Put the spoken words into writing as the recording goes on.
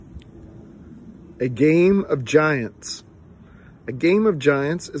A game of giants. A game of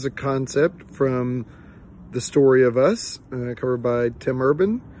giants is a concept from The Story of Us, covered by Tim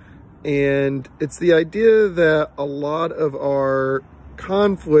Urban. And it's the idea that a lot of our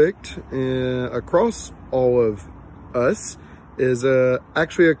conflict across all of us is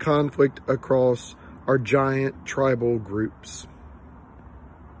actually a conflict across our giant tribal groups.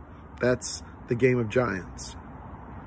 That's the game of giants.